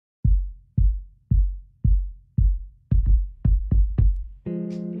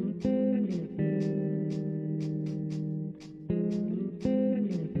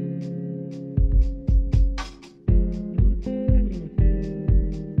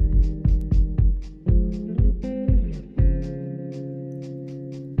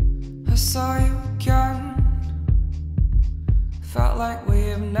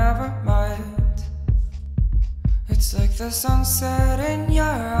the sunset in your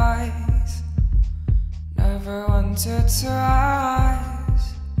eyes, never wanted to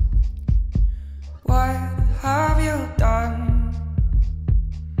rise. What have you done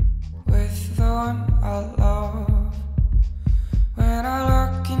with the one I love? When I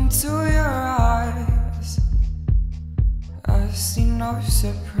look into your eyes, I see no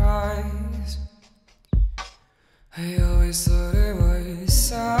surprise. I always thought it was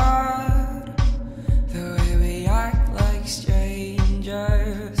sad, the way we act like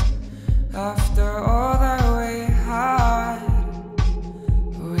strangers after all that we had.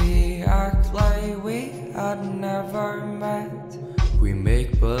 We act like we had never met. We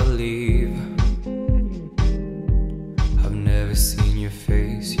make believe I've never seen your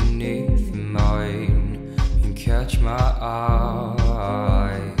face beneath mine and catch my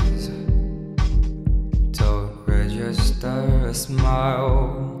eyes. Don't register a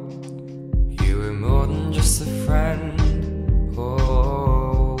smile. You were more than just a friend.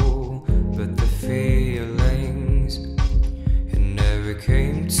 Oh, but the feelings, it never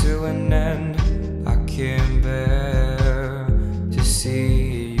came to an end. I can't bear to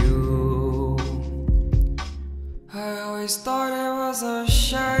see you. I always thought it was a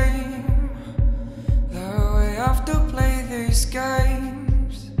shame that we have to play these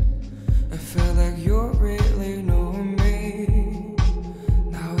games. I felt like you really knew me.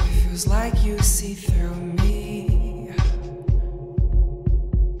 Now it feels like you see through me.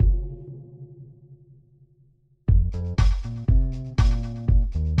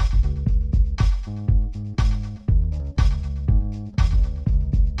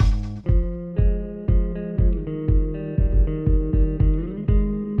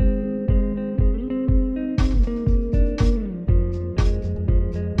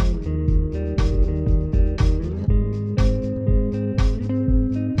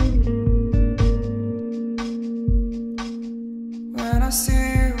 When I see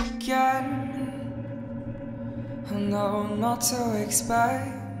you again, I know not to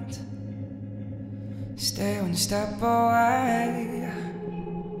expect. Stay one step away,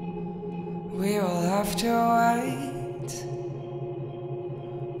 we will have to wait.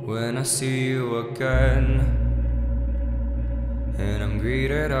 When I see you again, and I'm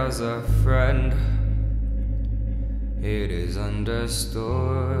greeted as a friend, it is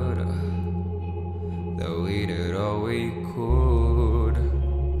understood that we did all we could.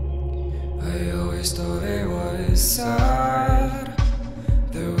 I always thought it was sad,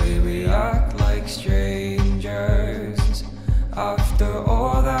 the way we act like strangers after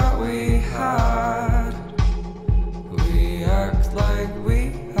all that we had. We act like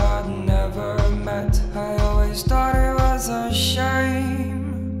we had never met. I always thought it was a shame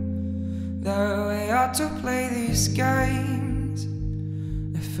that we had to play these games.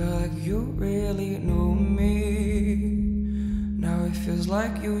 I felt like you really knew me. Now it feels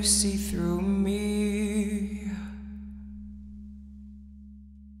like you see through me.